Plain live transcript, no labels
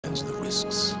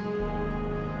risks.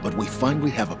 But we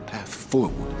finally have a path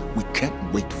forward. We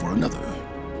can't wait for another.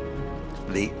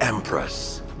 The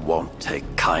Empress won't take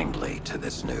kindly to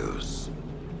this news.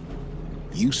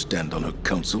 You stand on her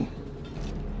counsel.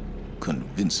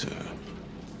 Convince her.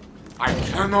 I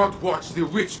cannot watch the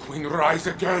Witch Queen rise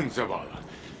again, Zavala.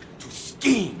 To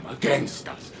scheme against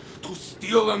us. To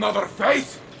steal another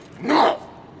face? No!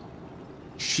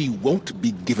 She won't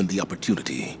be given the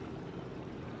opportunity.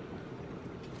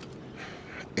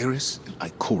 Eris and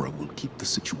Ikora will keep the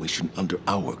situation under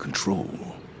our control.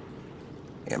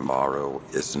 Imaru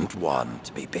isn't one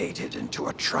to be baited into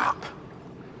a trap.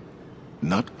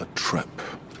 Not a trap.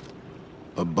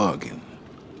 A bargain.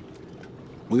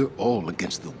 We're all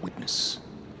against the witness.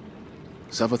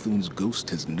 Savathun's ghost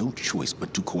has no choice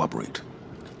but to cooperate.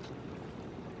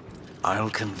 I'll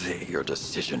convey your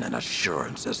decision and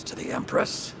assurances to the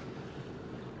Empress.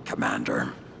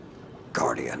 Commander,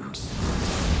 Guardians.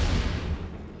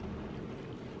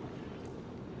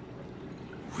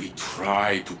 We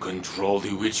tried to control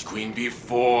the Witch Queen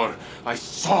before. I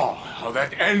saw how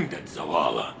that ended,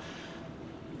 Zavala.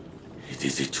 It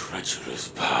is a treacherous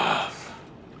path.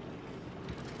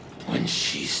 When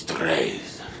she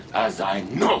strays, as I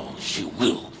know she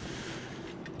will,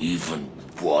 even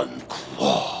one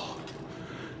claw.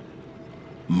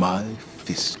 My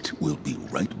fist will be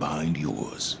right behind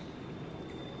yours.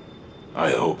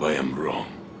 I hope I am wrong.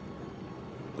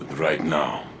 But right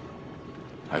now,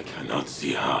 I cannot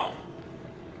see how.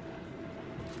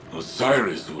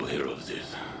 Osiris will hear of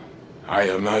this. I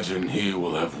imagine he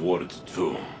will have words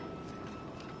too.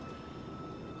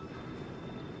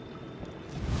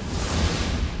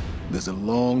 There's a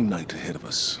long night ahead of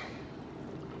us.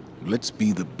 Let's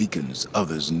be the beacons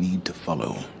others need to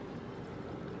follow.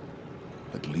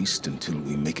 At least until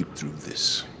we make it through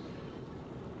this.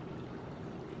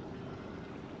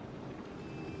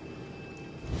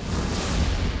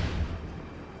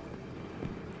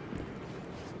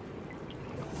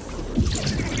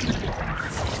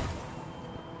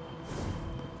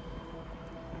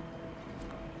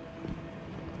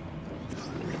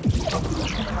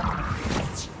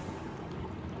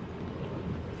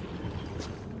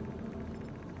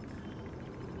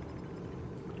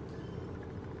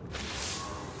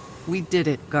 We did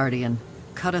it, Guardian.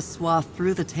 Cut a swath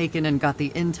through the Taken and got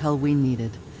the intel we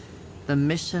needed. The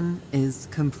mission is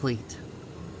complete.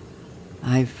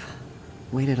 I've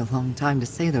waited a long time to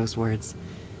say those words.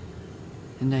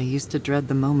 And I used to dread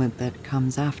the moment that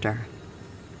comes after.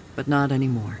 But not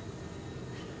anymore.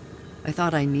 I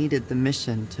thought I needed the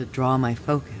mission to draw my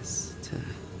focus, to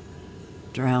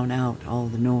drown out all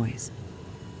the noise.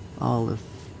 All of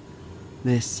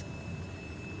this.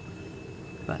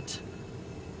 But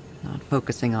not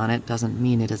focusing on it doesn't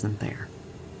mean it isn't there.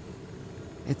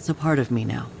 It's a part of me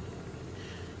now.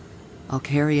 I'll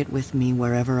carry it with me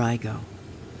wherever I go.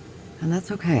 And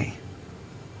that's okay.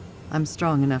 I'm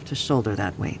strong enough to shoulder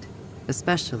that weight,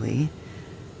 especially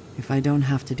if I don't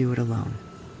have to do it alone.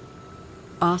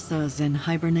 Asa's in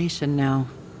hibernation now.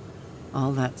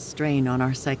 All that strain on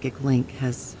our psychic link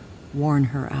has worn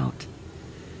her out.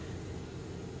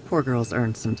 Poor girl's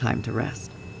earned some time to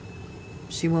rest.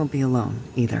 She won't be alone,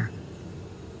 either.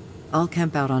 I'll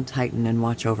camp out on Titan and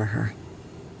watch over her.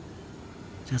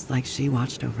 Just like she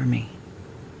watched over me.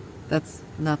 That's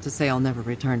not to say I'll never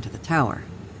return to the tower.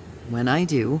 When I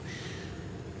do,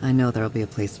 I know there'll be a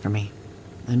place for me,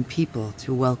 and people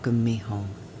to welcome me home.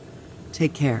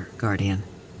 Take care, Guardian.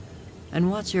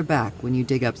 And watch your back when you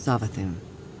dig up Savathun.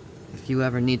 If you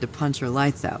ever need to punch her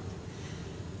lights out,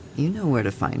 you know where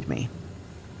to find me.